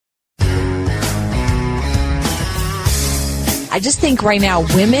I just think right now,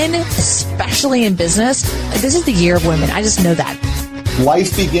 women, especially in business, this is the year of women. I just know that.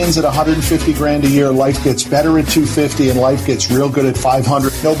 Life begins at 150 grand a year. Life gets better at 250 and life gets real good at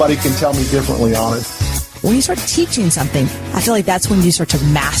 500. Nobody can tell me differently on it. When you start teaching something, I feel like that's when you start to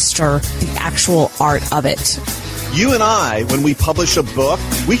master the actual art of it. You and I, when we publish a book,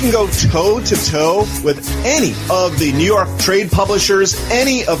 we can go toe-to-toe with any of the New York trade publishers,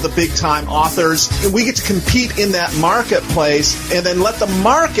 any of the big-time authors, and we get to compete in that marketplace and then let the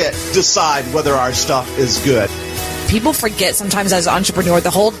market decide whether our stuff is good. People forget sometimes as an entrepreneur, the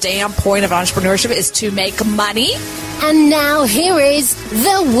whole damn point of entrepreneurship is to make money. And now here is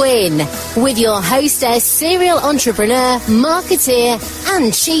The Win with your hostess, serial entrepreneur, marketeer,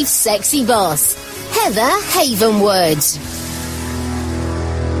 and chief sexy boss, Heather Havenwood.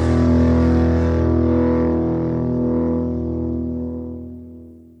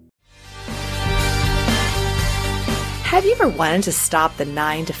 Have you ever wanted to stop the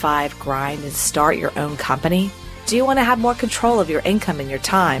 9-to-5 grind and start your own company? Do you want to have more control of your income and your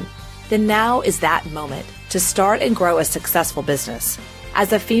time? Then now is that moment to start and grow a successful business.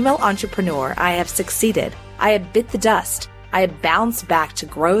 As a female entrepreneur, I have succeeded. I have bit the dust. I have bounced back to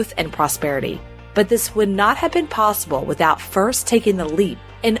growth and prosperity. But this would not have been possible without first taking the leap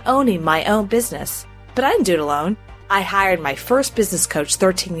and owning my own business. But I didn't do it alone. I hired my first business coach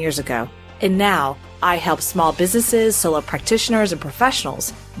 13 years ago. And now I help small businesses, solo practitioners, and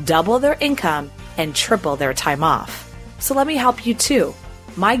professionals double their income and triple their time off. So let me help you too.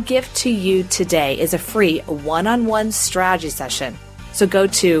 My gift to you today is a free one-on-one strategy session. So go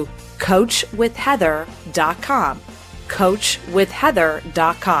to coachwithheather.com,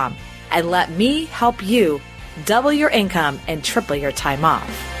 coachwithheather.com, and let me help you double your income and triple your time off.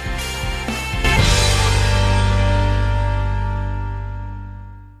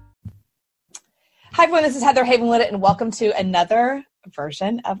 Hi everyone, this is Heather Havenwood, and welcome to another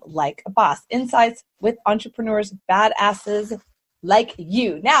version of Like a Boss, insights with entrepreneurs, badasses like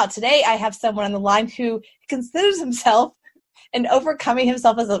you. Now, today I have someone on the line who considers himself and overcoming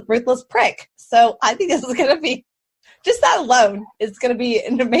himself as a ruthless prick. So I think this is going to be, just that alone, it's going to be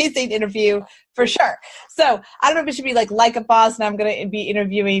an amazing interview for sure. So I don't know if it should be like a Boss, and I'm going to be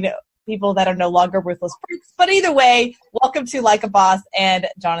interviewing people that are no longer ruthless pricks. But either way, welcome to Like a Boss and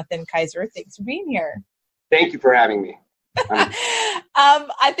Johnathan Keyser. Thanks for being here. Thank you for having me.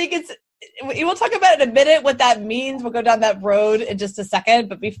 I think we'll talk about it in a minute, what that means. We'll go down that road in just a second.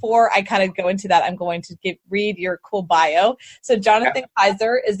 But before I kind of go into that, I'm going to read your cool bio. So Johnathan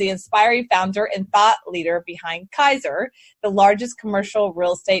Keyser is the inspiring founder and thought leader behind Keyser, the largest commercial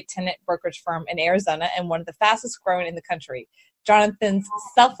real estate tenant brokerage firm in Arizona and one of the fastest growing in the country. Johnathan's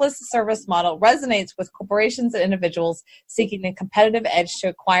selfless service model resonates with corporations and individuals seeking a competitive edge to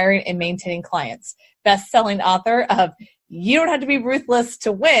acquiring and maintaining clients. Best-selling author of You Don't Have to Be Ruthless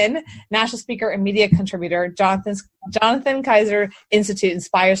to Win, national speaker and media contributor, Johnathan Keyser Institute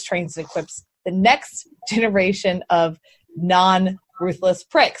inspires, trains, and equips the next generation of non-ruthless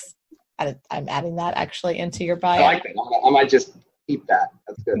pricks. I'm adding that actually into your bio. I like that. I might just keep that.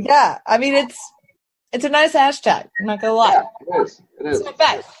 That's good. Yeah, I mean, it's a nice hashtag. I'm not going to lie. Yeah, it is. It's not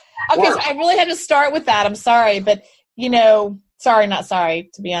bad. Okay, so I really had to start with that. I'm sorry, but, not sorry,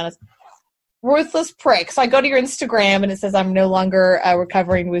 to be honest. Ruthless prick. So I go to your Instagram and it says I'm no longer a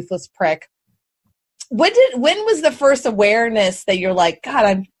recovering ruthless prick. When was the first awareness that you're like, God,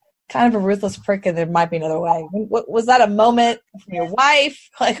 I'm kind of a ruthless prick and there might be another way? Was that a moment from your wife?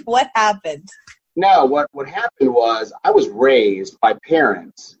 Like, what happened? No, what happened was I was raised by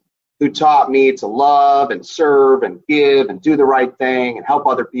parents who taught me to love and serve and give and do the right thing and help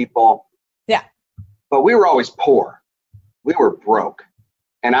other people. Yeah. But we were always poor. We were broke.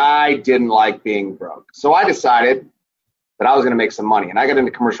 And I didn't like being broke. So I decided that I was going to make some money. And I got into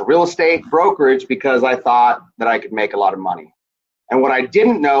commercial real estate brokerage because I thought that I could make a lot of money. And what I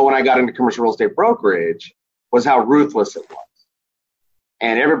didn't know when I got into commercial real estate brokerage was how ruthless it was.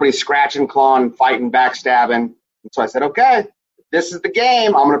 And everybody's scratching, clawing, fighting, backstabbing. And so I said, okay, this is the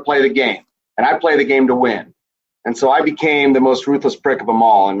game. I'm going to play the game. And I play the game to win. And so I became the most ruthless prick of them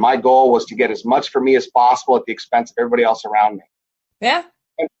all. And my goal was to get as much for me as possible at the expense of everybody else around me. Yeah.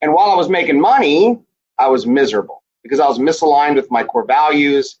 And while I was making money, I was miserable because I was misaligned with my core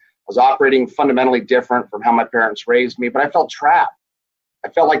values. I was operating fundamentally different from how my parents raised me, but I felt trapped. I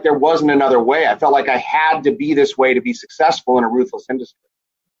felt like there wasn't another way. I felt like I had to be this way to be successful in a ruthless industry.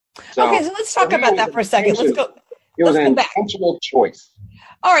 So let's talk about that for a second. Let's go. It was an intentional choice.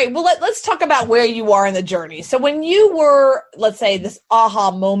 All right. Well, let's talk about where you are in the journey. So when you were, let's say, this aha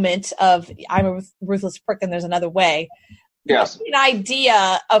moment of I'm a ruthless prick and there's another way, Yes. An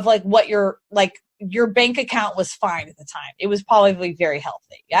idea of like what your bank account was fine at the time. It was probably very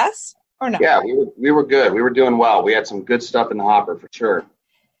healthy. Yes or no? Yeah, we were good. We were doing well. We had some good stuff in the hopper for sure.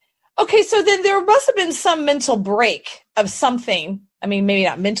 Okay, so then there must have been some mental break of something. I mean, maybe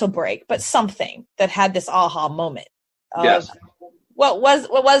not mental break, but something that had this aha moment. Yes. What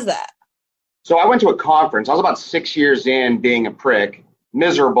was that? So I went to a conference. I was about 6 years in being a prick,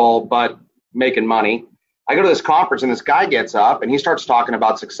 miserable, but making money. I go to this conference and this guy gets up and he starts talking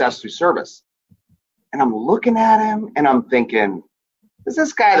about success through service. And I'm looking at him and I'm thinking, is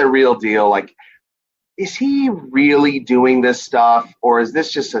this guy the real deal? Like, is he really doing this stuff, or is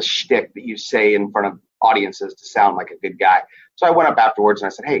this just a shtick that you say in front of audiences to sound like a good guy? So I went up afterwards and I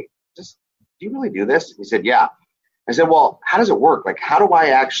said, hey, do you really do this? He said, yeah. I said, well, how does it work? Like, how do I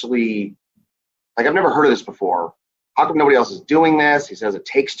actually, like, I've never heard of this before. How come nobody else is doing this? He says it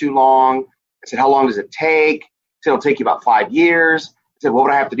takes too long. I said, how long does it take? He said, it'll take you about 5 years. I said, what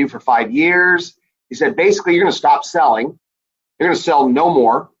would I have to do for 5 years? He said, basically, you're going to stop selling. You're going to sell no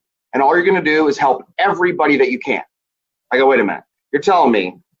more. And all you're going to do is help everybody that you can. I go, wait a minute. You're telling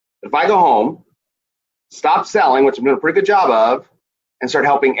me that if I go home, stop selling, which I'm doing a pretty good job of, and start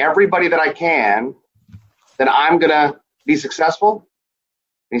helping everybody that I can, then I'm going to be successful?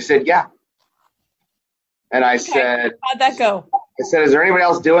 And he said, yeah. And I said, how'd that go? I said, is there anybody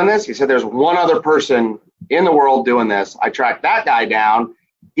else doing this? He said, there's one other person in the world doing this. I tracked that guy down.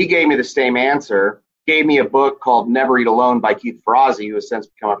 He gave me the same answer. Gave me a book called Never Eat Alone by Keith Ferrazzi, who has since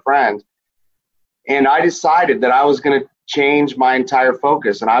become a friend. And I decided that I was going to change my entire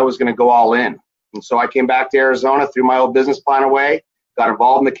focus and I was going to go all in. And so I came back to Arizona, threw my old business plan away, got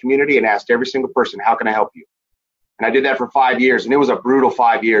involved in the community and asked every single person, how can I help you? And I did that for 5 years, and it was a brutal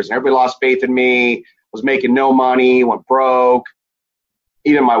 5 years. And everybody lost faith in me, was making no money, went broke.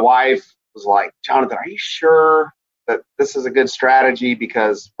 Even my wife was like, Johnathan, are you sure that this is a good strategy?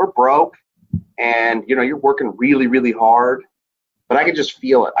 Because we're broke. And, you know, you're working really, really hard. But I could just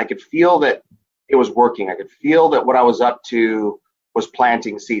feel it. I could feel that it was working. I could feel that what I was up to was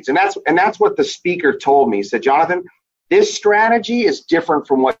planting seeds. And that's what the speaker told me. He said, Johnathan, this strategy is different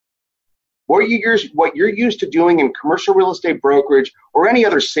from what you're used to doing in commercial real estate brokerage or any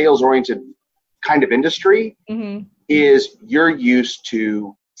other sales-oriented kind of industry. Mm-hmm. Is you're used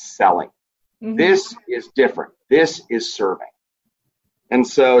to selling. Mm-hmm. This is different. This is serving. And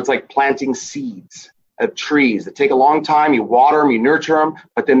so it's like planting seeds of trees that take a long time. You water them, you nurture them,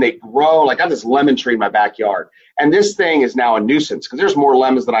 but then they grow. Like I have this lemon tree in my backyard. And this thing is now a nuisance because there's more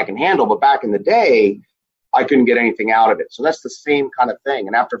lemons than I can handle. But back in the day, I couldn't get anything out of it. So that's the same kind of thing.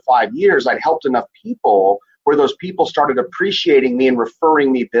 And after 5 years, I'd helped enough people where those people started appreciating me and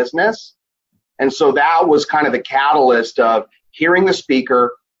referring me business. And so that was kind of the catalyst of hearing the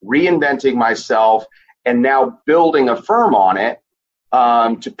speaker, reinventing myself, and now building a firm on it.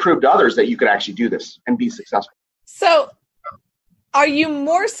 To prove to others that you could actually do this and be successful. So are you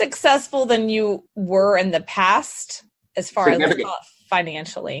more successful than you were in the past as far as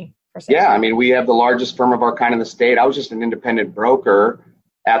financially? Yeah, I mean, we have the largest firm of our kind in the state. I was just an independent broker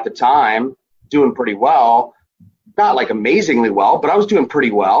at the time, doing pretty well. Not like amazingly well, but I was doing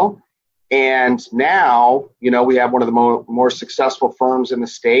pretty well. And now, you know, we have one of the more successful firms in the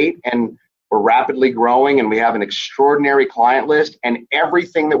state, and we're rapidly growing, and we have an extraordinary client list and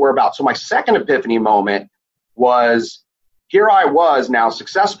everything that we're about. So my second epiphany moment was, here I was now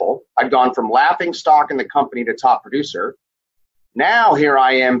successful. I'd gone from laughing stock in the company to top producer. Now here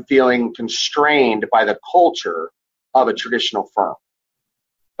I am feeling constrained by the culture of a traditional firm.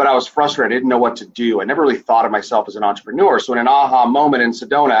 But I was frustrated. I didn't know what to do. I never really thought of myself as an entrepreneur. So in an aha moment in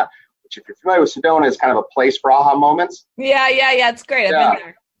Sedona, which if you're familiar with Sedona, is kind of a place for aha moments. Yeah. It's great. I've been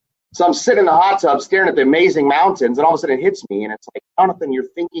there. So I'm sitting in the hot tub staring at the amazing mountains, and all of a sudden it hits me, and it's like, Johnathan, you're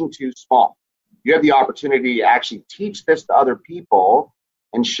thinking too small. You have the opportunity to actually teach this to other people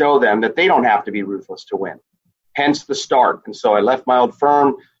and show them that they don't have to be ruthless to win. Hence the start. And so I left my old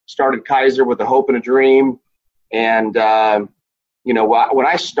firm, started Keyser with a hope and a dream. And, you know, when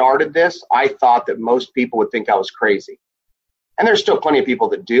I started this, I thought that most people would think I was crazy. And there's still plenty of people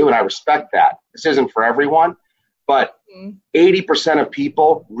that do, and I respect that. This isn't for everyone. But 80% of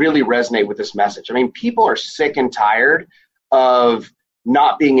people really resonate with this message. I mean, people are sick and tired of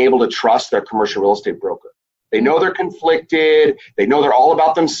not being able to trust their commercial real estate broker. They know they're conflicted. They know they're all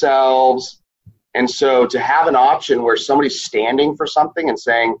about themselves. And so to have an option where somebody's standing for something and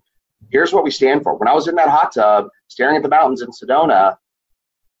saying, here's what we stand for. When I was in that hot tub staring at the mountains in Sedona,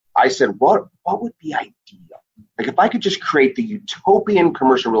 I said, what would be ideal? Like if I could just create the utopian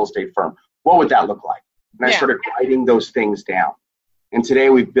commercial real estate firm, what would that look like? And I started writing those things down. And today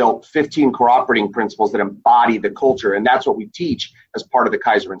we've built 15 core operating principles that embody the culture. And that's what we teach as part of the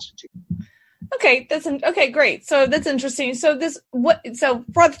Keyser Institute. Okay, okay, great. So that's interesting. So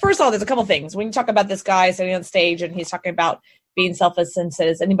first of all, there's a couple things. When you talk about this guy sitting on stage and he's talking about being selfless and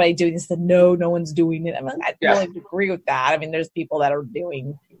says, anybody doing this? No one's doing it. I mean, I really agree with that. I mean, there's people that are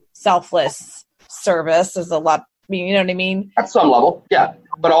doing selfless service. There's a lot, you know what I mean? At some level, yeah.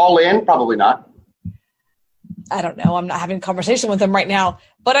 But all in, probably not. I don't know. I'm not having a conversation with him right now.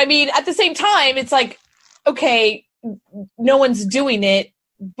 But I mean, at the same time, it's like, okay, no one's doing it.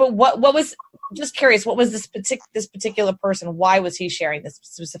 But what was, just curious, what was this particular person? Why was he sharing this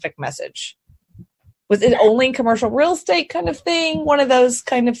specific message? Was it only in commercial real estate kind of thing? One of those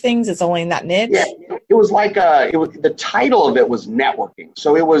kind of things? It's only in that niche? Yeah, it was like the title of it was networking.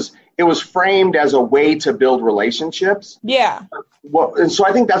 So it was framed as a way to build relationships. Yeah. And so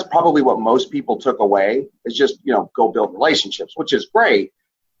I think that's probably what most people took away is just, go build relationships, which is great.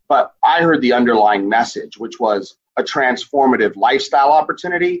 But I heard the underlying message, which was a transformative lifestyle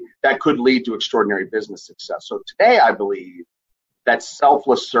opportunity that could lead to extraordinary business success. So today I believe that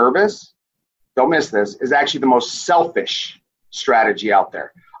selfless service, don't miss this, is actually the most selfish strategy out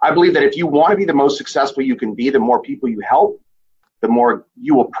there. I believe that if you want to be the most successful you can be, the more people you help, the more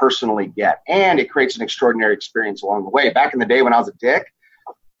you will personally get. And it creates an extraordinary experience along the way. Back in the day when I was a dick,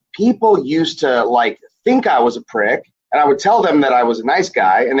 people used to think I was a prick, and I would tell them that I was a nice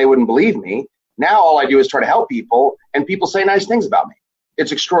guy and they wouldn't believe me. Now all I do is try to help people and people say nice things about me.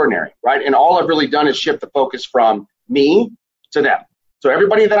 It's extraordinary, right? And all I've really done is shift the focus from me to them. So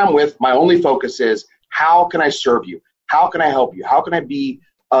everybody that I'm with, my only focus is how can I serve you? How can I help you? How can I be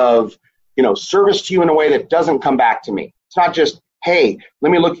of, service to you in a way that doesn't come back to me? It's not just, hey,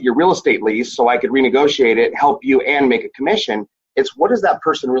 let me look at your real estate lease so I could renegotiate it, help you, and make a commission. It's what does that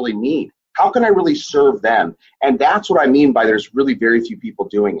person really need? How can I really serve them? And that's what I mean by there's really very few people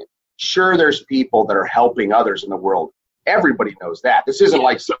doing it. Sure, there's people that are helping others in the world. Everybody knows that. This isn't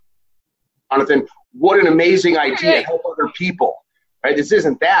like, Johnathan, what an amazing idea to help other people. Right? This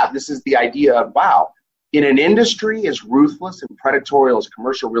isn't that. This is the idea of, wow, in an industry as ruthless and predatory as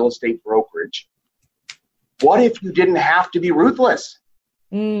commercial real estate brokerage, what if you didn't have to be ruthless?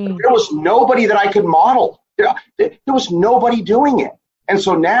 There was nobody that I could model. There was nobody doing it. And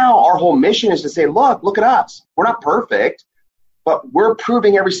so now our whole mission is to say, look at us. We're not perfect, but we're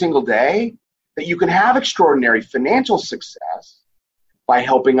proving every single day that you can have extraordinary financial success by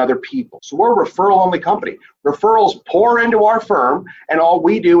helping other people. So we're a referral-only company. Referrals pour into our firm, and all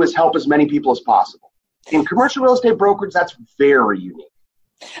we do is help as many people as possible. In commercial real estate brokerage, that's very unique.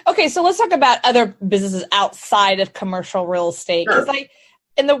 Okay, so let's talk about other businesses outside of commercial real estate. Sure. Because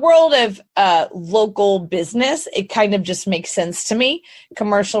in the world of local business, it kind of just makes sense to me.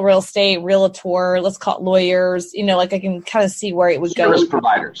 Commercial real estate, realtor, let's call it lawyers, I can kind of see where it would go. Service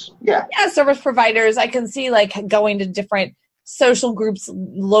providers. Yeah, service providers. I can see going to different social groups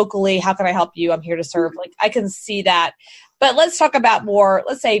locally. How can I help you? I'm here to serve. I can see that. But let's talk about more,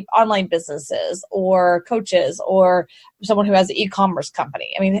 let's say online businesses or coaches or someone who has an e-commerce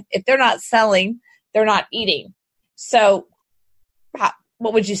company. I mean, if they're not selling, they're not eating. So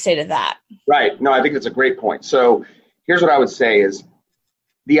what would you say to that? Right. No, I think that's a great point. So here's what I would say is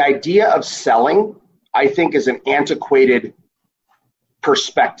the idea of selling, I think, is an antiquated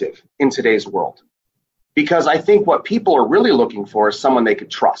perspective in today's world. Because I think what people are really looking for is someone they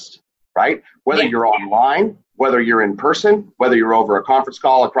could trust, right? Whether you're online, whether you're in person, whether you're over a conference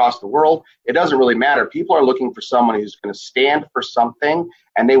call across the world, it doesn't really matter. People are looking for someone who's going to stand for something,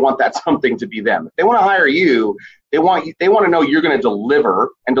 and they want that something to be them. If they want to hire you, they want to know you're going to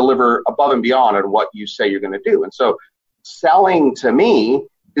deliver and deliver above and beyond on what you say you're going to do. And so selling to me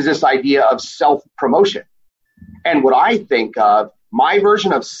is this idea of self-promotion. And what I think of, my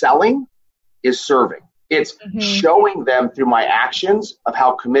version of selling is serving. It's showing them through my actions of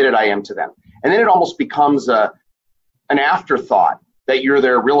how committed I am to them. And then it almost becomes an afterthought that you're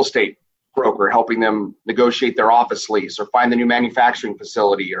their real estate broker helping them negotiate their office lease or find the new manufacturing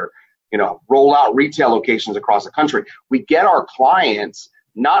facility or, roll out retail locations across the country. We get our clients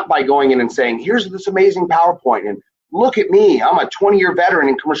not by going in and saying, here's this amazing PowerPoint and look at me. I'm a 20-year veteran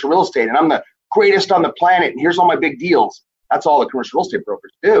in commercial real estate and I'm the greatest on the planet and here's all my big deals. That's all the commercial real estate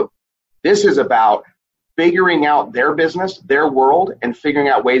brokers do. This is about figuring out their business, their world, and figuring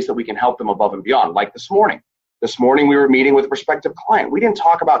out ways that we can help them above and beyond. Like this morning. This morning we were meeting with a prospective client. We didn't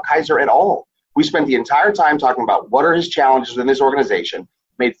talk about Keyser at all. We spent the entire time talking about what are his challenges in this organization,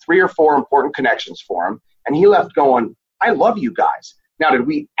 made 3 or 4 important connections for him, and he left going, I love you guys. Now, did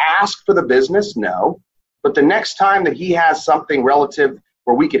we ask for the business? No. But the next time that he has something relative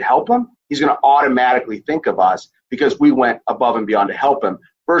where we could help him, he's going to automatically think of us because we went above and beyond to help them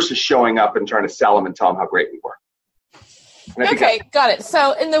versus showing up and trying to sell them and tell them how great we were. Okay, got it.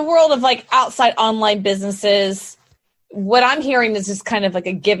 So in the world of like outside online businesses, what I'm hearing is just kind of like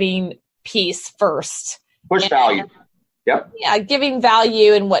a giving piece first. Push value. Yep. Yeah, giving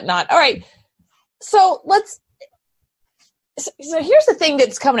value and whatnot. All right. So so here's the thing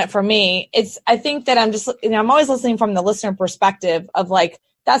that's coming up for me. I think that I'm always listening from the listener perspective of like,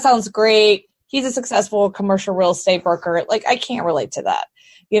 that sounds great. He's a successful commercial real estate broker. Like, I can't relate to that,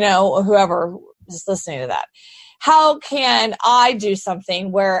 whoever is listening to that. How can I do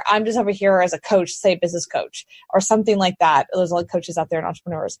something where I'm just over here as a coach, say business coach or something like that? There's a lot of coaches out there and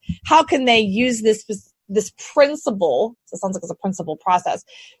entrepreneurs. How can they use this principle, so it sounds like it's a principle process,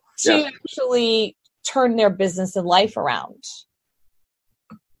 to actually turn their business and life around?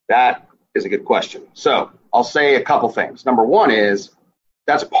 That is a good question. So I'll say a couple things. Number one is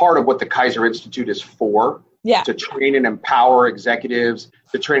that's part of what the Keyser Institute is for, to train and empower executives,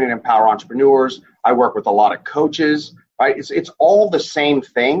 to train and empower entrepreneurs. I work with a lot of coaches, right? It's all the same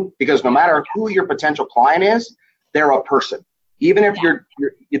thing, because no matter who your potential client is, they're a person. Even if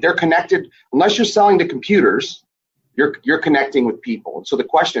they're connected, unless you're selling to computers, you're connecting with people. And so the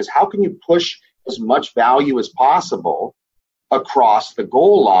question is, how can you push as much value as possible across the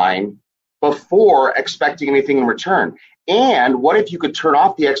goal line before expecting anything in return? And what if you could turn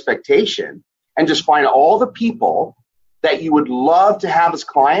off the expectation and just find all the people that you would love to have as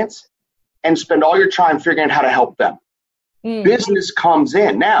clients and spend all your time figuring out how to help them? Business comes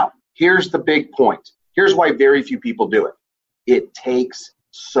in. Now, here's the big point. Here's why very few people do it. It takes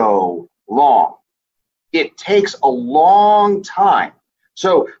so long. It takes a long time.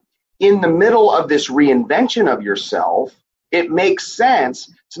 So in the middle of this reinvention of yourself, it makes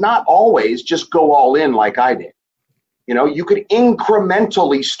sense to not always just go all in like I did. You could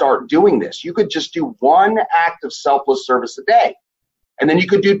incrementally start doing this. You could just do one act of selfless service a day, and then you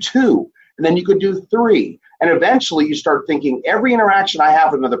could do 2, and then you could do 3. And eventually you start thinking every interaction I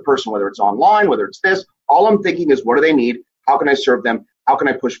have with another person, whether it's online, whether it's this, all I'm thinking is, what do they need? How can I serve them? How can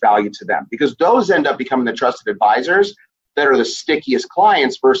I push value to them? Because those end up becoming the trusted advisors that are the stickiest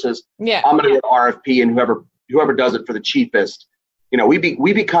clients versus I'm going to get RFP and whoever does it for the cheapest.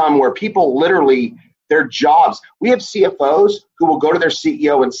 We become where people literally, their jobs. We have CFOs who will go to their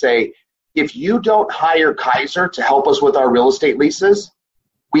CEO and say, if you don't hire Keyser to help us with our real estate leases,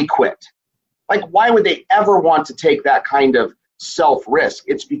 we quit. Like, why would they ever want to take that kind of self-risk?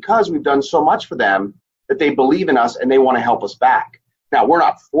 It's because we've done so much for them that they believe in us and they want to help us back. Now, we're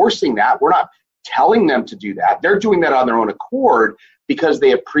not forcing that. We're not telling them to do that. They're doing that on their own accord because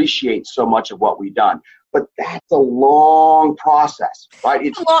they appreciate so much of what we've done. But that's a long process, right?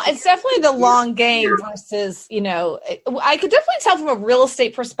 It's definitely the long game versus, I could definitely tell from a real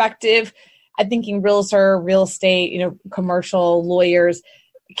estate perspective. I'm thinking realtor, real estate, commercial, lawyers,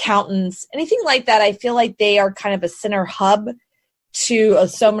 accountants, anything like that. I feel like they are kind of a center hub to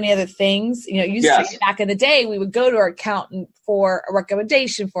so many other things. Back in the day, we would go to our accountant for a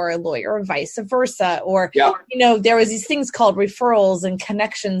recommendation for a lawyer or vice versa. Or, there was these things called referrals and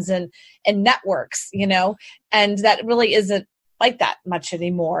connections and networks, and that really isn't like that much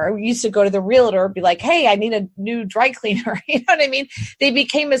anymore. We used to go to the realtor, be like, hey, I need a new dry cleaner. You know what I mean? They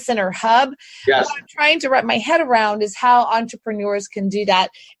became a center hub. Yes. What I'm trying to wrap my head around is how entrepreneurs can do that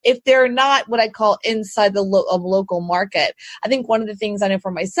if they're not what I call inside the local market. I think one of the things I know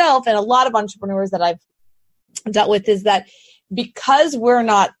for myself and a lot of entrepreneurs that I've dealt with is that because we're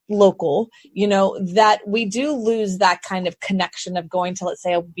not local, that we do lose that kind of connection of going to, let's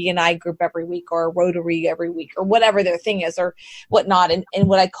say, a BNI group every week or a Rotary every week or whatever their thing is or whatnot, and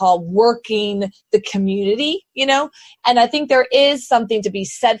what I call working the community, and I think there is something to be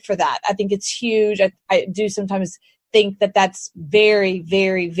said for that. I think it's huge. I do sometimes think that that's very,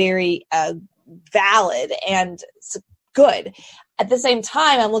 very, very valid and good. At the same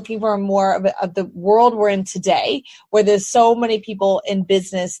time, I'm looking for more of the world we're in today, where there's so many people in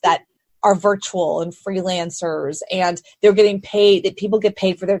business that are virtual and freelancers, and they're getting paid. That people get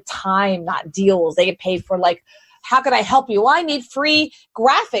paid for their time, not deals. They get paid for how can I help you? Well, I need free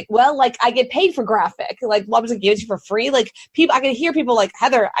graphic. Well, I get paid for graphic. I'm just gonna give it to you for free. People, I can hear people like,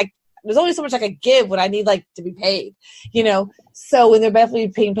 Heather, there's only so much I could give when I need to be paid, So when they're definitely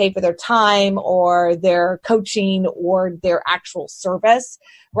being paid for their time or their coaching or their actual service,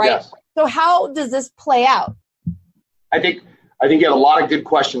 right? Yes. So how does this play out? I think you have a lot of good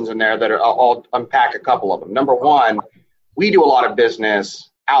questions in there that I'll unpack a couple of them. Number one, we do a lot of business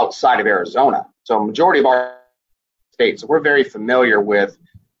outside of Arizona. So majority of our states, we're very familiar with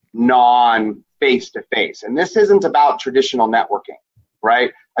non-face-to-face. And this isn't about traditional networking.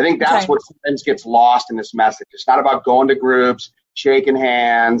 right? I think that's what sometimes gets lost in this message. It's not about going to groups, shaking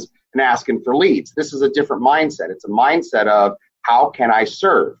hands, and asking for leads. This is a different mindset. It's a mindset of how can I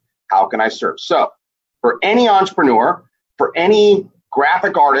serve? How can I serve? So for any entrepreneur, for any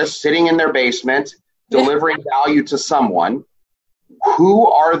graphic artist sitting in their basement, delivering value to someone, who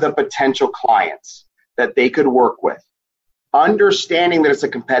are the potential clients that they could work with? Understanding that it's a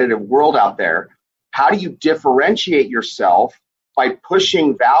competitive world out there, how do you differentiate yourself by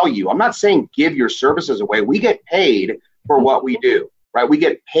pushing value? I'm not saying give your services away. We get paid for what we do, right? We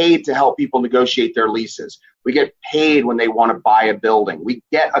get paid to help people negotiate their leases. We get paid when they want to buy a building. We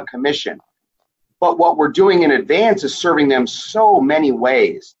get a commission. But what we're doing in advance is serving them so many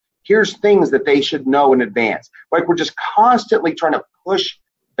ways. Here's things that they should know in advance. Like we're just constantly trying to push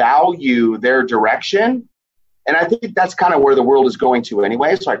value their direction. And I think that's kind of where the world is going to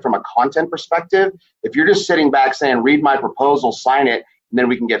anyway. So like from a content perspective, if you're just sitting back saying, read my proposal, sign it, and then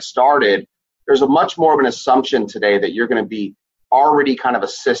we can get started, there's a much more of an assumption today that you're going to be already kind of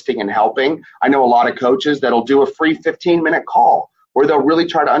assisting and helping. I know a lot of coaches that'll do a free 15-minute call where they'll really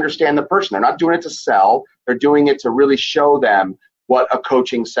try to understand the person. They're not doing it to sell. They're doing it to really show them what a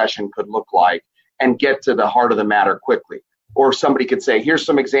coaching session could look like and get to the heart of the matter quickly. Or somebody could say, here's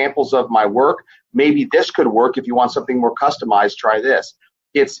some examples of my work. Maybe this could work. If you want something more customized, try this.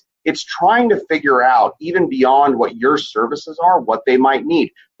 It's trying to figure out, even beyond what your services are, what they might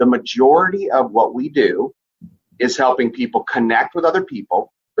need. The majority of what we do is helping people connect with other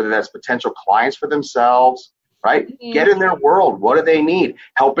people, whether that's potential clients for themselves, right? Mm-hmm. Get in their world. What do they need?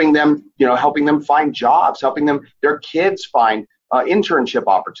 Helping them find jobs, helping them, their kids find internship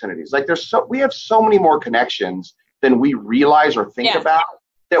opportunities. Like we have so many more connections than we realize or think about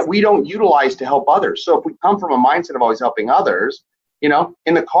that we don't utilize to help others. So if we come from a mindset of always helping others, in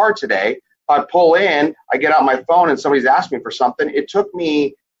the car today, I pull in, I get out my phone and somebody's asked me for something. It took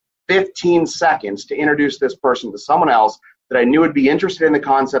me 15 seconds to introduce this person to someone else that I knew would be interested in the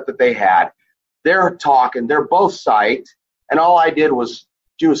concept that they had. They're talking, they're both psyched, and all I did was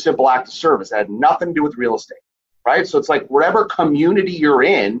do a simple act of service. It had nothing to do with real estate, right? So it's like whatever community you're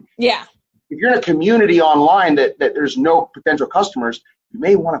in, if you're in a community online that there's no potential customers, you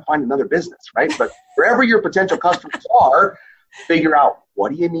may want to find another business, right? But wherever your potential customers are, figure out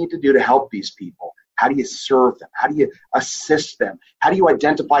what do you need to do to help these people? How do you serve them? How do you assist them? How do you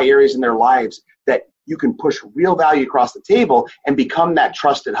identify areas in their lives that you can push real value across the table and become that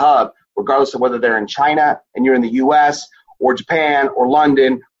trusted hub, regardless of whether they're in China and you're in the US or Japan or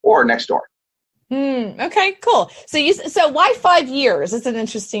London or next door? Okay, cool. So why 5 years? It's an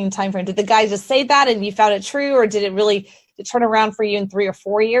interesting time frame. Did the guy just say that and you found it true, or did it turn around for you in 3 or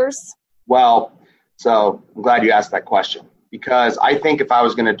 4 years? Well, so I'm glad you asked that question, because I think if I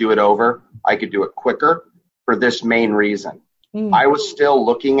was going to do it over, I could do it quicker for this main reason. I was still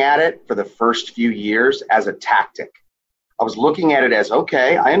looking at it for the first few years as a tactic. I was looking at it as,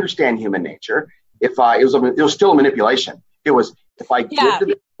 okay, I understand human nature. It was still a manipulation. It was, if I give to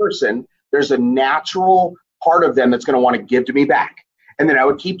this person, there's a natural part of them that's going to want to give to me back. And then I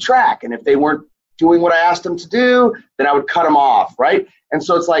would keep track. And if they weren't doing what I asked them to do, then I would cut them off, right? And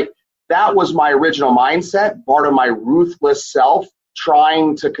so it's like, that was my original mindset, part of my ruthless self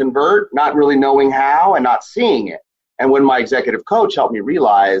trying to convert, not really knowing how and not seeing it. And when my executive coach helped me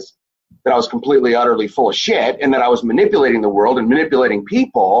realize that I was completely, utterly full of shit and that I was manipulating the world and manipulating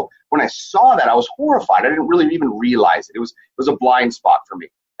people, when I saw that, I was horrified. I didn't really even realize it. It was a blind spot for me.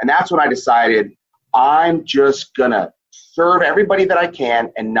 And that's when I decided I'm just going to serve everybody that I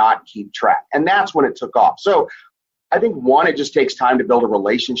can and not keep track. And that's when it took off. So I think, one, it just takes time to build a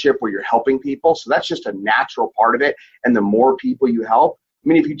relationship where you're helping people. So that's just a natural part of it. And the more people you help, I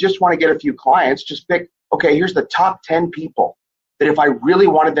mean, if you just want to get a few clients, just pick, okay, here's the top 10 people that if I really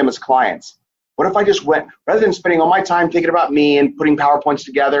wanted them as clients, what if I just went, rather than spending all my time thinking about me and putting PowerPoints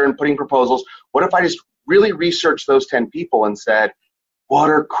together and putting proposals, what if I just really researched those 10 people and said, what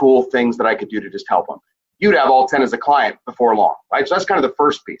are cool things that I could do to just help them? You'd have all 10 as a client before long, right? So that's kind of the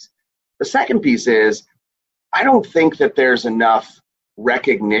first piece. The second piece is, I don't think that there's enough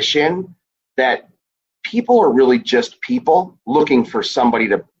recognition that people are really just people looking for somebody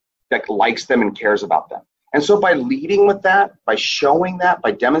that likes them and cares about them. And so by leading with that, by showing that,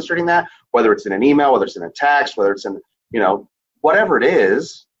 by demonstrating that, whether it's in an email, whether it's in a text, whether it's in, whatever it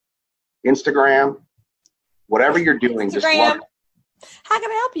is, Instagram, whatever you're doing, Instagram. Just love it. How can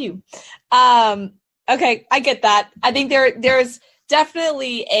I help you? Okay, I get that. I think there's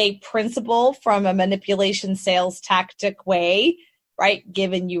definitely a principle from a manipulation sales tactic way, right?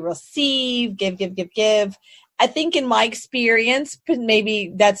 Give and you receive, give. I think in my experience,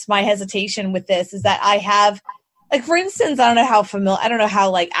 maybe that's my hesitation with this, is that I have like, for instance, I don't know how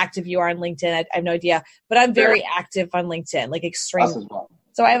like active you are on LinkedIn. I have no idea, but I'm very active on LinkedIn, like extremely. Well.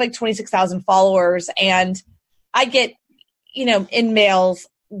 So I have like 26,000 followers, and I get, in mails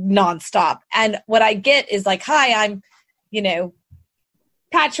nonstop. And what I get is like, hi, I'm,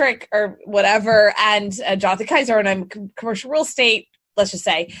 Patrick or whatever, and Johnathan Keyser, and I'm commercial real estate, let's just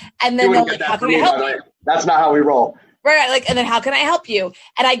say. And then they're like, how can I help you? That's not how we roll. Right. Like, and then how can I help you?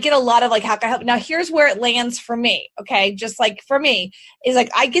 And I get a lot of like, how can I help? Now, here's where it lands for me. Okay. Just like for me is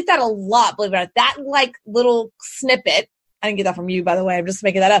like, I get that a lot, believe it or not. That like little snippet. I didn't get that from you, by the way. I'm just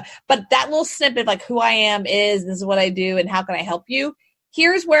making that up. But that little snippet of like who I am is, this is what I do, and how can I help you?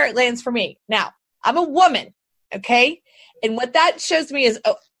 Here's where it lands for me. Now, I'm a woman. Okay. And what that shows me is,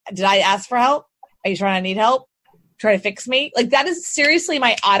 oh, did I ask for help? Are you trying to need help? Trying to fix me? Like, that is seriously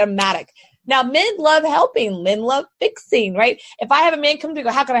my automatic. Now, men love helping. Men love fixing, right? If I have a man come to me,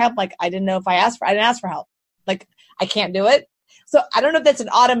 go, how can I help? Like, I didn't ask for help. Like, I can't do it. So I don't know if that's an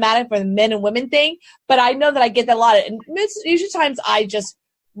automatic for the men and women thing, but I know that I get that a lot. And usually times I just,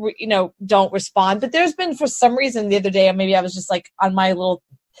 don't respond. But there's been, for some reason, the other day, maybe I was just like on my little,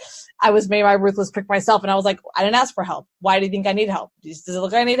 I was maybe my ruthless prick myself, and I was like, I didn't ask for help. Why do you think I need help? Does it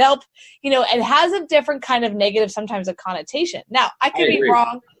look like I need help? It has a different kind of negative, sometimes a connotation. Now, I could be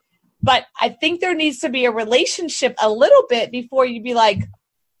wrong, but I think there needs to be a relationship a little bit before you be like,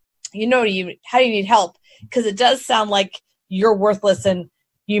 how do you need help? Because it does sound like you're worthless and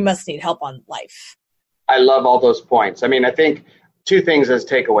you must need help on life. I love all those points. I mean, I think two things as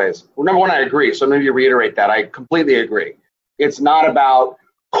takeaways. Well, number one, I agree. So maybe you reiterate that. I completely agree. It's not about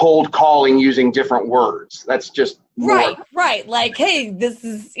cold calling using different words. That's just more. Right. Like, hey, this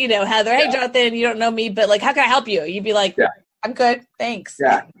is, Heather. Hey, Johnathan, you don't know me, but like, how can I help you? You'd be like, I'm good. Thanks.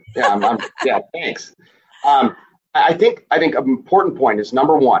 Yeah. Thanks. I think an important point is,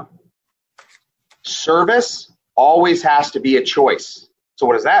 number one, service always has to be a choice. So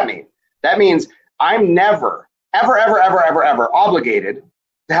what does that mean? That means I'm never, ever, ever, ever, ever, ever obligated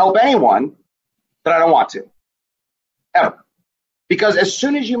to help anyone that I don't want to. Ever. Because as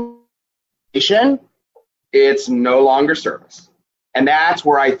soon as you it's no longer service. And that's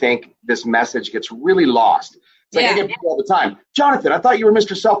where I think this message gets really lost. It's like I get people all the time, Johnathan, I thought you were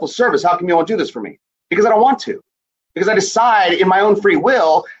Mr. Selfless Service. How come you won't do this for me? Because I don't want to. Because I decide in my own free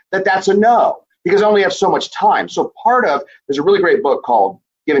will that that's a no. Because I only have so much time. So there's a really great book called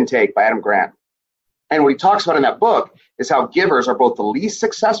Give and Take by Adam Grant. And what he talks about in that book is how givers are both the least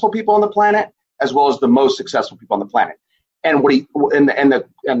successful people on the planet as well as the most successful people on the planet. And the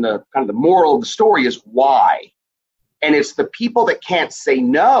kind of the moral of the story is why. And it's the people that can't say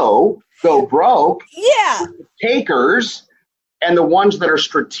no, go broke, takers, and the ones that are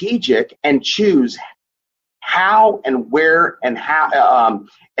strategic and choose how and where and how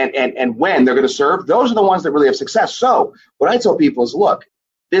and when they're going to serve. Those are the ones that really have success. So what I tell people is, look,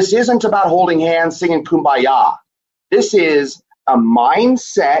 this isn't about holding hands, singing Kumbaya. This is a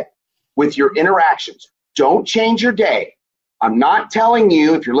mindset with your interactions. Don't change your day. I'm not telling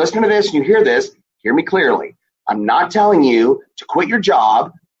you, if you're listening to this and you hear this, hear me clearly. I'm not telling you to quit your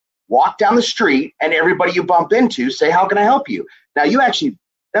job, walk down the street, and everybody you bump into say, how can I help you? Now,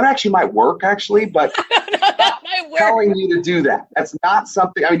 that actually might work, actually, but that might work. Telling you to do that. That's not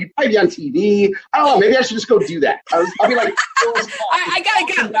something, I mean, you'd probably be on TV. I don't know, maybe I should just go do that. I'll be like, I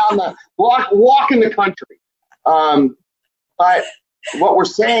gotta go. Down the walk in the country. But what we're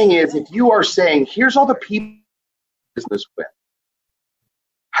saying is, if you are saying, here's all the people business with,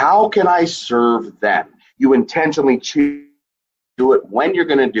 how can I serve them? You intentionally choose to do it when you're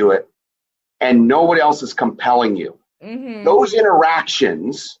going to do it, and nobody else is compelling you. Mm-hmm. Those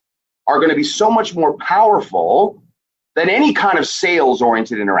interactions are going to be so much more powerful than any kind of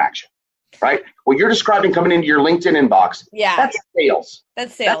sales-oriented interaction, right? What you're describing coming into your LinkedIn inbox, that's sales.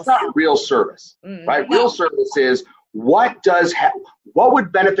 That's sales. That's not real service, right? No. Real service is, what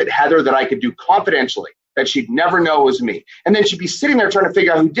would benefit Heather that I could do confidentially that she'd never know was me? And then she'd be sitting there trying to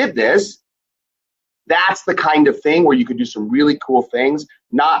figure out who did this. That's the kind of thing where you could do some really cool things,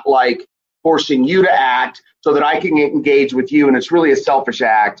 not like forcing you to act so that I can engage with you, and it's really a selfish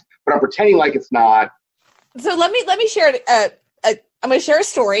act, but I'm pretending like it's not. So let me share I'm going to share a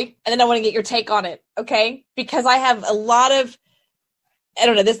story, and then I want to get your take on it, okay? Because I have a lot of, I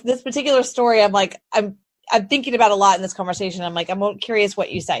don't know, this particular story, I'm thinking about a lot in this conversation. I'm curious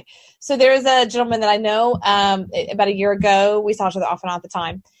what you say. So there's a gentleman that I know about a year ago. We saw each other off and on at the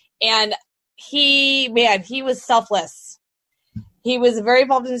time. And he was selfless. He was very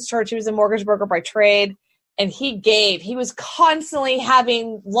involved in his church. He was a mortgage broker by trade. And he was constantly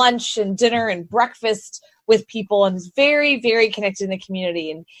having lunch and dinner and breakfast with people and was very, very connected in the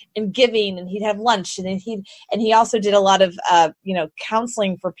community and giving, and he'd have lunch, and he also did a lot of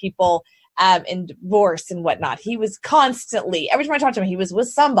counseling for people in divorce and whatnot. He was constantly, every time I talked to him, he was with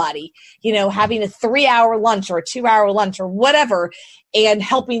somebody, having a 3-hour lunch or a 2-hour lunch or whatever, and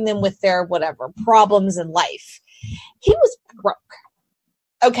helping them with their whatever problems in life. He was broke.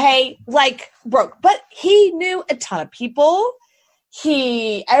 Okay, like broke, but he knew a ton of people.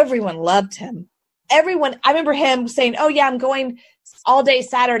 Everyone loved him. I remember him saying, "Oh yeah, I'm going all day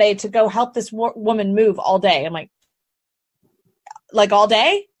Saturday to go help this woman move all day." I'm like all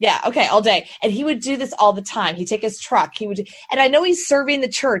day? Yeah, okay, all day. And he would do this all the time. He'd take his truck. And I know he's serving the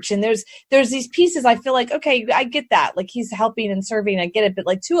church, and there's these pieces I feel like, okay, I get that. Like he's helping and serving, I get it, but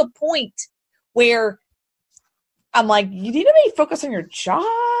like to a point where I'm like, you need to maybe focus on your job,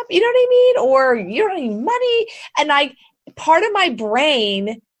 you know what I mean? Or you don't have any money. And part of my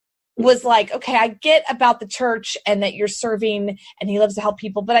brain was like, okay, I get about the church and that you're serving and he loves to help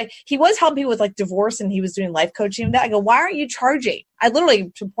people, but he was helping people with like divorce, and he was doing life coaching and that. I go, why aren't you charging? I literally,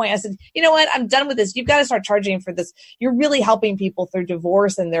 to a point, I said, you know what? I'm done with this. You've got to start charging for this. You're really helping people through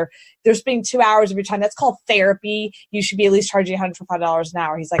divorce, and they're spending 2 hours of your time. That's called therapy. You should be at least charging $105 an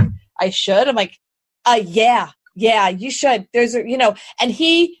hour. He's like, I should? I'm like, yeah, you should. And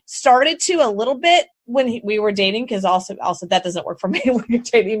he started to a little bit when we were dating, because also that doesn't work for me. When you're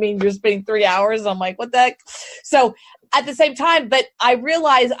dating, I mean, you're spending 3 hours. I'm like, what the heck? So at the same time, but I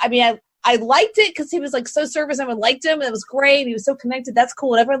realized, I liked it because he was like so service. Everyone liked him, and it was great. He was so connected. That's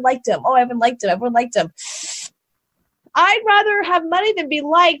cool. And everyone liked him. Oh, everyone liked him. Everyone liked him. I'd rather have money than be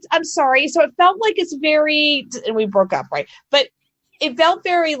liked. I'm sorry. So it felt like it's very, and we broke up, right? But it felt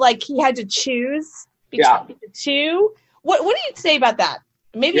very like he had to choose between the two. What do you say about that?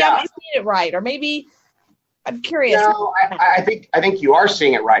 Maybe I'm seeing it right, or maybe I'm curious. No, I think you are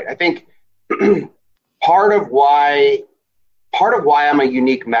seeing it right. I think part of why I'm a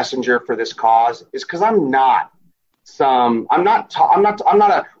unique messenger for this cause is because I'm not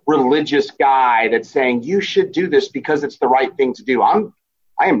a religious guy that's saying you should do this because it's the right thing to do. I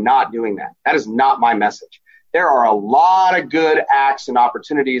am not doing that. That is not my message. There are a lot of good acts and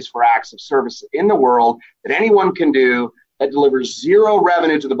opportunities for acts of service in the world that anyone can do that delivers zero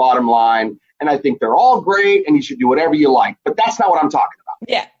revenue to the bottom line. And I think they're all great, and you should do whatever you like. But that's not what I'm talking about.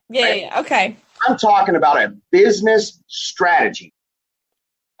 Yeah. Okay. I'm talking about a business strategy.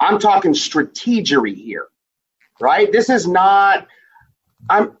 I'm talking strategery here, right? This is not,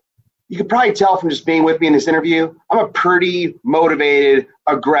 you can probably tell from just being with me in this interview, I'm a pretty motivated,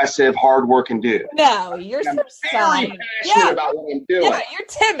 aggressive, hardworking dude. No, you're so very passionate about what I'm doing. Yeah, you're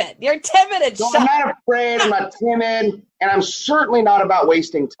timid. You're timid and shy. I'm not afraid. I'm not timid, and I'm certainly not about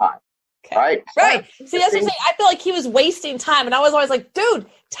wasting time. Okay. Right. See, that's what I'm saying. I feel like he was wasting time, and I was always like, dude,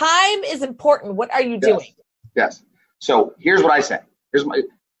 time is important. What are you doing? Yes. So here's what I say.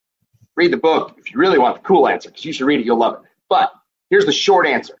 Read the book if you really want the cool answer, because you should read it. You'll love it. But here's the short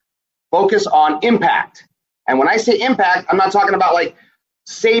answer. Focus on impact. And when I say impact, I'm not talking about like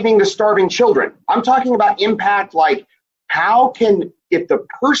saving the starving children. I'm talking about impact like if the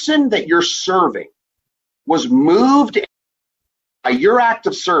person that you're serving was moved by your act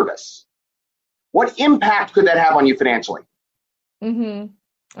of service, what impact could that have on you financially?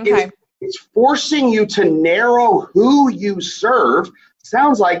 Mm-hmm. Okay. It's forcing you to narrow who you serve.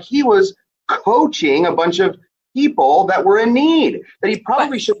 Sounds like he was coaching a bunch of people that were in need, that he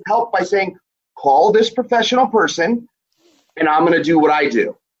probably should help by saying, call this professional person and I'm going to do what I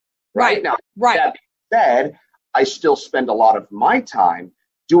do. Right. Now, that being said, I still spend a lot of my time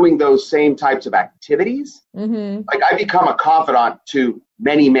doing those same types of activities. Mm-hmm. Like I become a confidant to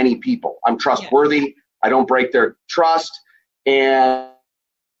many, many people. I'm trustworthy. Yeah. I don't break their trust, and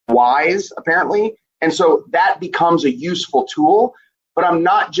wise apparently. And so that becomes a useful tool, but I'm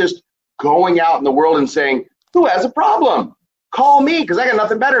not just going out in the world and saying, who has a problem? Call me, because I got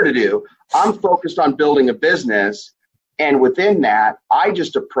nothing better to do. I'm focused on building a business. And within that, I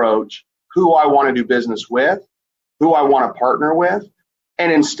just approach who I want to do business with, who I want to partner with.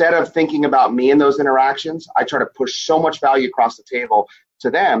 And instead of thinking about me in those interactions, I try to push so much value across the table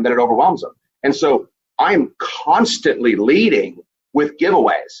to them that it overwhelms them. And so I'm constantly leading with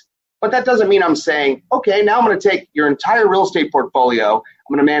giveaways. But that doesn't mean I'm saying, okay, now I'm going to take your entire real estate portfolio.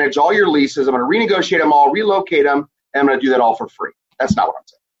 I'm going to manage all your leases. I'm going to renegotiate them all, relocate them, and I'm going to do that all for free. That's not what I'm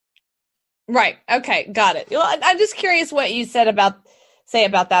saying. Right. Okay. Got it. Well, I'm just curious what you say about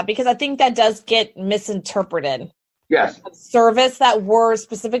that, because I think that does get misinterpreted. Yes. Service, that word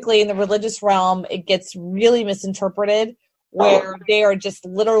specifically in the religious realm, it gets really misinterpreted where they are just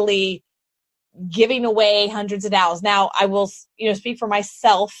literally giving away hundreds of dollars. Now, I will, speak for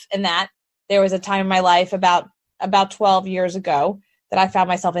myself in that there was a time in my life about 12 years ago that I found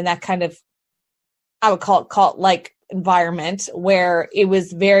myself in that kind of, I would call it like environment where it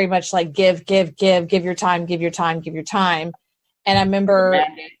was very much like give your time. And I remember,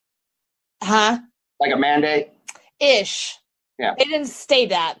 like a mandate? Ish. Yeah. It didn't stay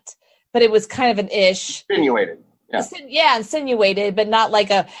that, but it was kind of an ish. Insinuated. Yeah. Insinuated, but not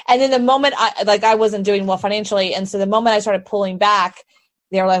like and then the moment I wasn't doing well financially. And so the moment I started pulling back,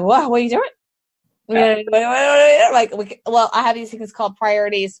 they were like, "What are you doing?" Yeah. Like, well, I have these things called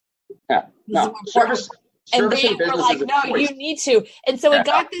priorities. Yeah. No. Service and they were like, "No, you need to." And so it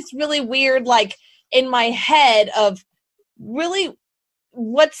got this really weird, like in my head of really,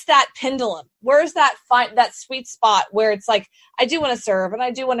 what's that pendulum? Where's that that sweet spot where it's like, I do want to serve and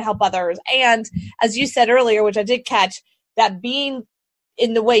I do want to help others. And as you said earlier, which I did catch, that being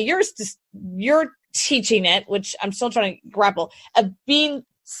in the way you're teaching it, which I'm still trying to grapple, of being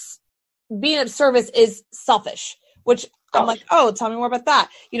of service is selfish, which I'm like, oh, tell me more about that.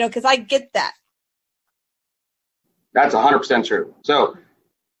 Because I get that. That's 100% true. So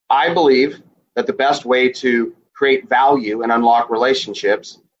I believe that the best way to create value and unlock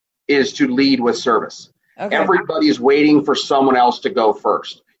relationships is to lead with service. Okay. Everybody's waiting for someone else to go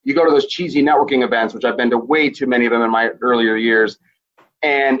first. You go to those cheesy networking events, which I've been to way too many of them in my earlier years,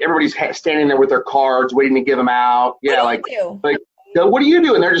 and everybody's standing there with their cards waiting to give them out. Yeah, like what do you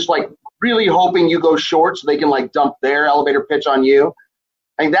do? And they're just like really hoping you go short so they can like dump their elevator pitch on you.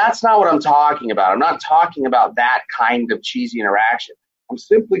 Like, that's not what I'm talking about. I'm not talking about that kind of cheesy interaction. I'm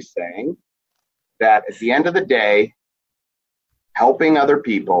simply saying that at the end of the day, helping other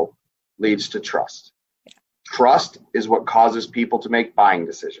people leads to trust. Trust is what causes people to make buying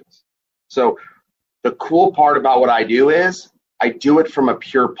decisions. So the cool part about what I do is I do it from a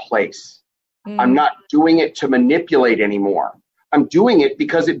pure place. I'm not doing it to manipulate anymore. I'm doing it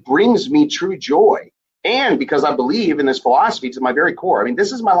because it brings me true joy, and because I believe in this philosophy to my very core. I mean,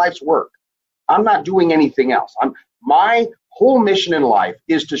 this is my life's work. I'm not doing anything else. My whole mission in life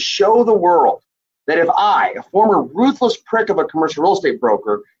is to show the world that if I, a former ruthless prick of a commercial real estate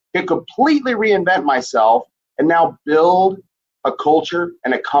broker, can completely reinvent myself and now build a culture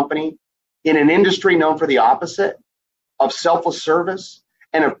and a company in an industry known for the opposite of selfless service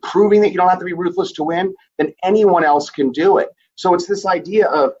and of proving that you don't have to be ruthless to win, then anyone else can do it. So it's this idea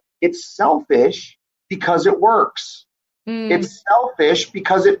of it's selfish because it works. It's selfish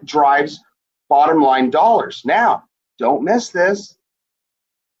because it drives bottom line dollars. Now, don't miss this.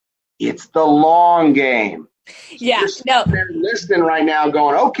 It's the long game. Yeah, They're listening right now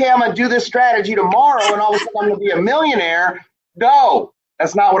going, okay, I'm going to do this strategy tomorrow and all of a sudden I'm going to be a millionaire. No,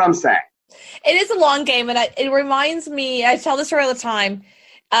 that's not what I'm saying. It is a long game, and it reminds me, I tell this story all the time.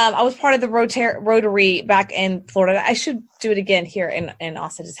 I was part of the Rotary back in Florida. I should do it again here in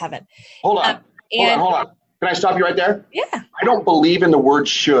Austin, just haven't. Hold on. Can I stop you right there? Yeah. I don't believe in the word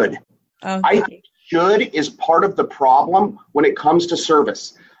should. Okay. I think should is part of the problem when it comes to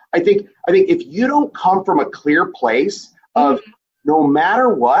service. I think if you don't come from a clear place of no matter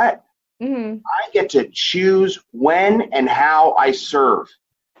what, I get to choose when and how I serve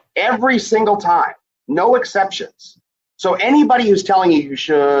every single time, no exceptions. So anybody who's telling you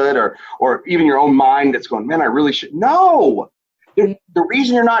should, or even your own mind that's going, man, I really should. No, the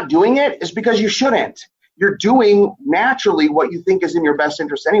reason you're not doing it is because you shouldn't. You're doing naturally what you think is in your best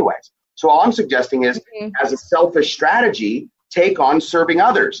interest anyways. So all I'm suggesting is, as a selfish strategy, take on serving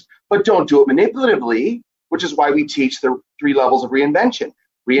others, but don't do it manipulatively, which is why we teach the 3 levels of reinvention.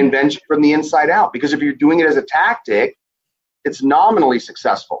 Reinvention from the inside out, because if you're doing it as a tactic, it's nominally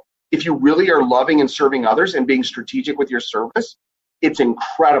successful. If you really are loving and serving others and being strategic with your service, it's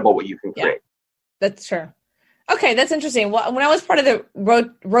incredible what you can create. Yeah, that's true. Okay, that's interesting. Well, when I was part of the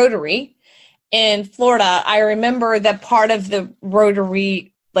Rotary in Florida, I remember that part of the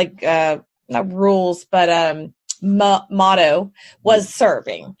Rotary, like not rules, but motto was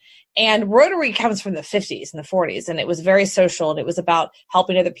serving. And Rotary comes from the 50s and the 40s, and it was very social, and it was about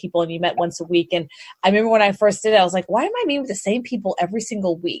helping other people, and you met once a week. And I remember when I first did it, I was like, why am I meeting with the same people every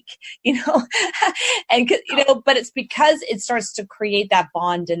single week? And but it's because it starts to create that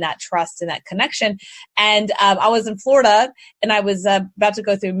bond and that trust and that connection. And I was in Florida, and I was about to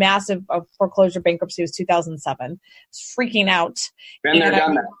go through massive foreclosure bankruptcy. It was 2007. I was freaking out. Been there,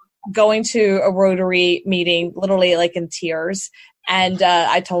 done that. Going to a Rotary meeting, literally like in tears. And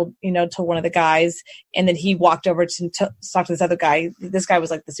I told one of the guys, and then he walked over to talk to this other guy. This guy was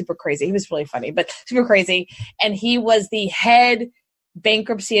like the super crazy. He was really funny, but super crazy. And he was the head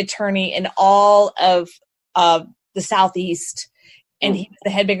bankruptcy attorney in all of the Southeast. And he was the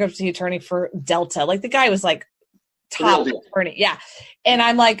head bankruptcy attorney for Delta. Like, the guy was like top attorney. Yeah. And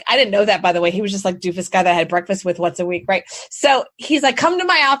I'm like, I didn't know that, by the way. He was just like doofus guy that I had breakfast with once a week. Right. So he's like, come to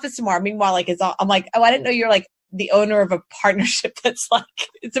my office tomorrow. Meanwhile, like, I'm like, oh, I didn't know you're like the owner of a partnership that's like,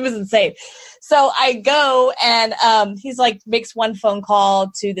 it was insane. So I go and he's like, makes one phone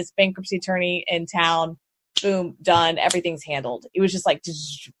call to this bankruptcy attorney in town. Boom, done. Everything's handled. It was just like,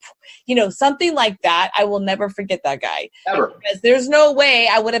 something like that. I will never forget that guy. Ever. Because there's no way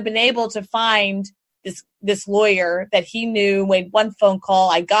I would have been able to find this lawyer that he knew, made one phone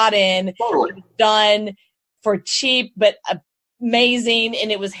call. I got in, Totally. It was done for cheap, but amazing.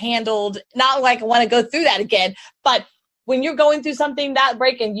 And it was handled. Not like I want to go through that again, but when you're going through something that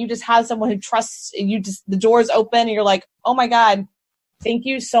break and you just have someone who trusts you, the doors open and you're like, oh my God, thank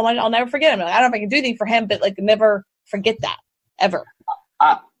you so much. I'll never forget him. I don't know if I can do anything for him, but like never forget that ever.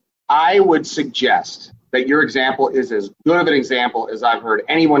 I would suggest that your example is as good of an example as I've heard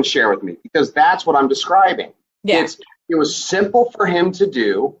anyone share with me, because that's what I'm describing. Yeah. It was simple for him to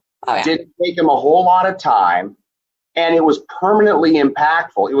do. Oh, yeah. Didn't take him a whole lot of time, and it was permanently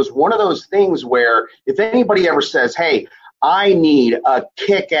impactful. It was one of those things where if anybody ever says, hey, I need a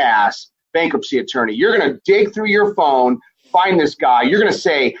kick-ass bankruptcy attorney, you're going to dig through your phone, find this guy. You're going to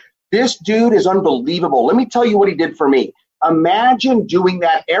say, this dude is unbelievable. Let me tell you what he did for me. Imagine doing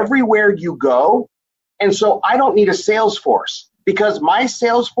that everywhere you go. And so I don't need a sales force, because my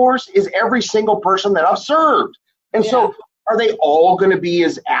sales force is every single person that I've served. And so are they all going to be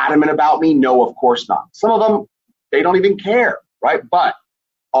as adamant about me? No, of course not. Some of them, they don't even care, right? But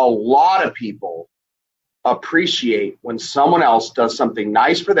a lot of people appreciate when someone else does something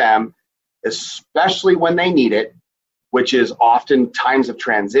nice for them, especially when they need it, which is often times of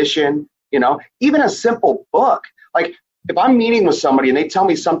transition, even a simple book. Like if I'm meeting with somebody and they tell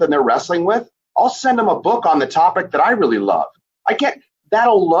me something they're wrestling with, I'll send them a book on the topic that I really love. That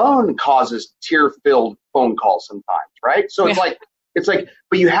alone causes tear-filled phone calls sometimes, right? So it's like,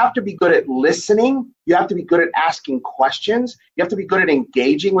 but you have to be good at listening. You have to be good at asking questions. You have to be good at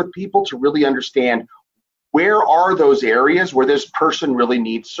engaging with people to really understand where are those areas where this person really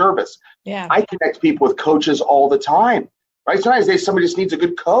needs service. Yeah. I connect people with coaches all the time, right? Sometimes somebody just needs a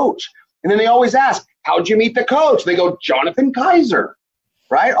good coach. And then they always ask, how'd you meet the coach? They go, Johnathan Keyser,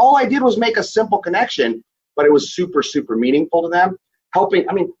 right? All I did was make a simple connection, but it was super, super meaningful to them.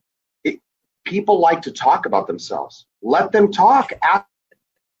 People like to talk about themselves. Let them talk,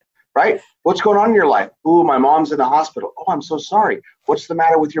 right? What's going on in your life? Ooh, my mom's in the hospital. Oh, I'm so sorry. What's the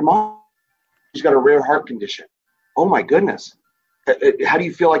matter with your mom? She's got a rare heart condition. Oh my goodness. How do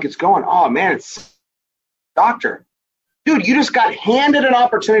you feel like it's going? Oh man, it's doctor. Dude, you just got handed an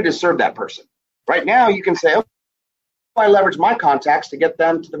opportunity to serve that person. Right now you can say, oh, I leverage my contacts to get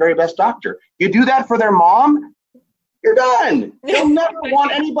them to the very best doctor. You do that for their mom, you're done. They'll never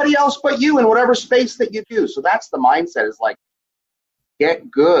want anybody else but you in whatever space that you do. So that's the mindset, is like,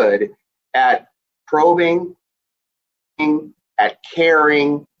 get good at probing, at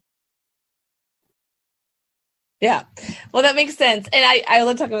caring. Yeah. Well, that makes sense. And I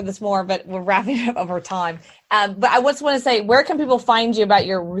love talking about this more, but we're wrapping up over time. But I just want to say, where can people find you about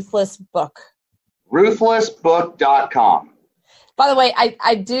your Ruthless book? Ruthlessbook.com. By the way,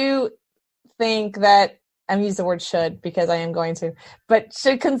 I do think that I'm using the word should, because I am going to, but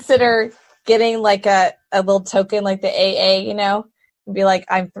should consider getting like a little token like the AA, and be like,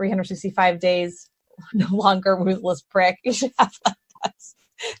 I'm 365 days no longer ruthless prick. You should have that.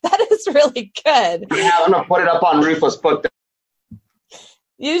 That is really good. Yeah, I'm going to put it up on Ruthless Book.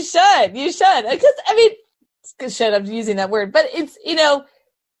 You should. Because, it's good shit. I'm using that word. But it's,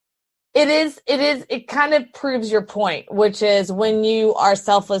 it kind of proves your point, which is when you are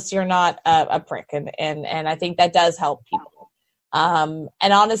selfless, you're not a prick. And I think that does help people. And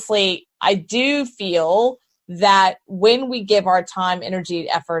honestly, I do feel that when we give our time, energy,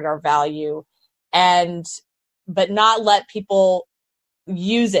 effort, our value, but not let people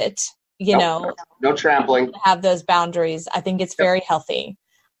use it, no trampling, have those boundaries, I think it's very healthy.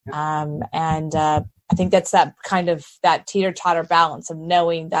 I think that's that kind of that teeter-totter balance of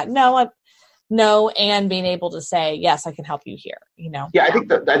knowing that no, and being able to say, yes, I can help you here, Yeah, I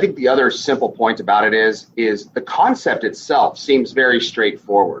think the other simple point about it is the concept itself seems very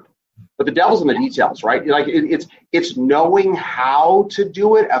straightforward, but the devil's in the details, right? Like it's knowing how to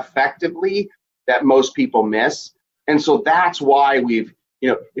do it effectively that most people miss. And so that's why we've,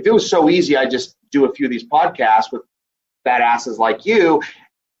 if it was so easy, I'd just do a few of these podcasts with badasses like you,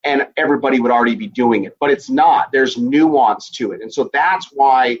 and everybody would already be doing it. But it's not. There's nuance to it. And so that's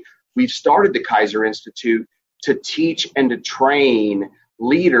why we've started the Keyser Institute, to teach and to train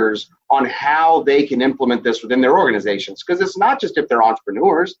leaders on how they can implement this within their organizations. Because it's not just if they're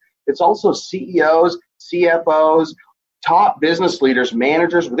entrepreneurs. It's also CEOs, CFOs, top business leaders,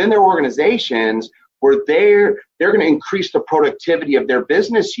 managers within their organizations, where they're going to increase the productivity of their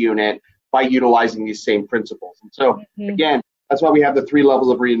business unit by utilizing these same principles. And so, again, that's why we have the 3 levels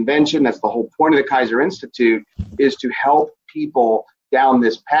of reinvention. That's the whole point of the Keyser Institute, is to help people down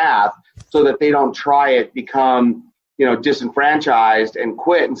this path so that they don't try it, become, disenfranchised and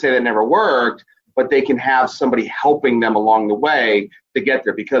quit and say that never worked, but they can have somebody helping them along the way to get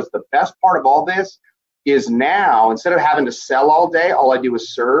there. Because the best part of all this is now, instead of having to sell all day, all I do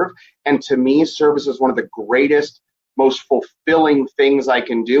is serve. And to me, service is one of the greatest, most fulfilling things I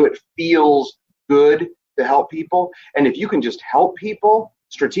can do. It feels good to help people. And if you can just help people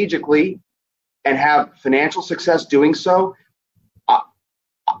strategically and have financial success doing so,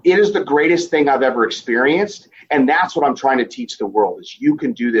 it is the greatest thing I've ever experienced. And that's what I'm trying to teach the world, is you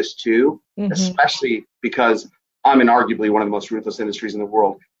can do this too, especially because I'm in arguably one of the most ruthless industries in the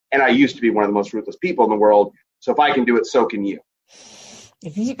world. And I used to be one of the most ruthless people in the world. So if I can do it, so can you.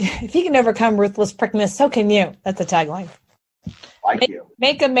 If you can overcome ruthless prickness, so can you. That's a tagline.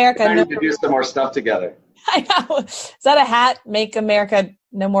 Make America. We need to do some more stuff together. I know. Is that a hat? Make America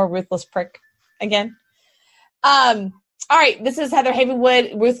no more ruthless prick again. All right. This is Heather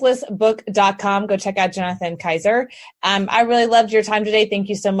Havenwood, ruthlessbook.com. Go check out Johnathan Keyser. I really loved your time today. Thank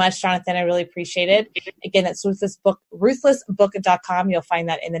you so much, Johnathan. I really appreciate it. Again, that's ruthlessbook.com. You'll find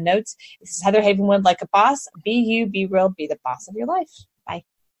that in the notes. This is Heather Havenwood, like a boss. Be you, be real, be the boss of your life. Bye.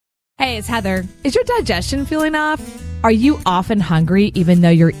 Hey, it's Heather. Is your digestion feeling off? Are you often hungry even though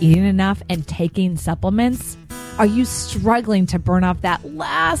you're eating enough and taking supplements? Are you struggling to burn off that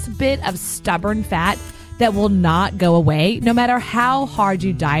last bit of stubborn fat that will not go away no matter how hard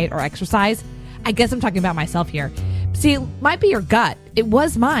you diet or exercise? I guess I'm talking about myself here. See, it might be your gut. It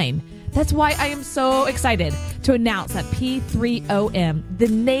was mine. That's why I am so excited to announce that P3OM, the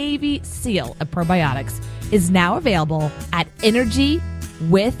Navy SEAL of probiotics, is now available at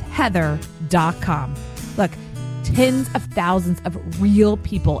energywithheather.com. Look, tens of thousands of real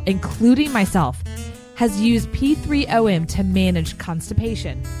people, including myself, has used P3OM to manage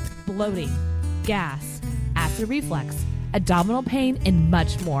constipation, bloating, gas, acid reflux, abdominal pain, and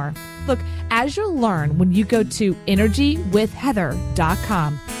much more. Look, as you'll learn when you go to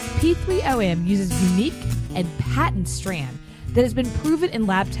energywithheather.com, P3OM uses unique and patent strand that has been proven in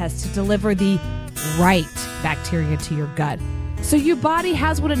lab tests to deliver the right bacteria to your gut, so your body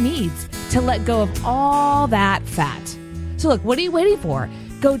has what it needs to let go of all that fat. So look, what are you waiting for?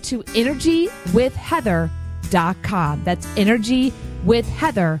 Go to energywithheather.com. That's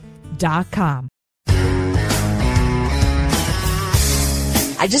energywithheather.com.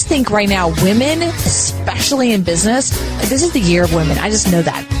 I just think right now, women, especially in business, this is the year of women. I just know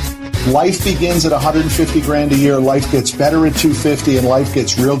that. Life begins at 150 grand a year. Life gets better at 250, and life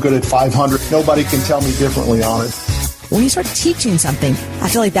gets real good at 500. Nobody can tell me differently on it. When you start teaching something, I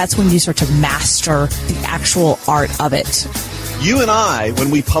feel like that's when you start to master the actual art of it. You and I, when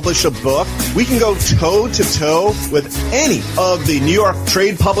we publish a book, we can go toe-to-toe with any of the New York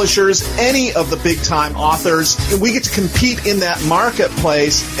trade publishers, any of the big-time authors, and we get to compete in that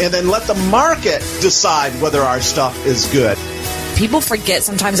marketplace and then let the market decide whether our stuff is good. People forget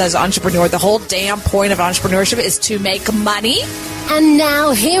sometimes as an entrepreneur, the whole damn point of entrepreneurship is to make money. And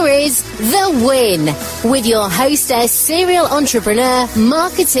now here is The Win with your hostess, serial entrepreneur,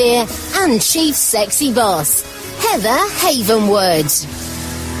 marketeer, and chief sexy boss, Heather Havenwood.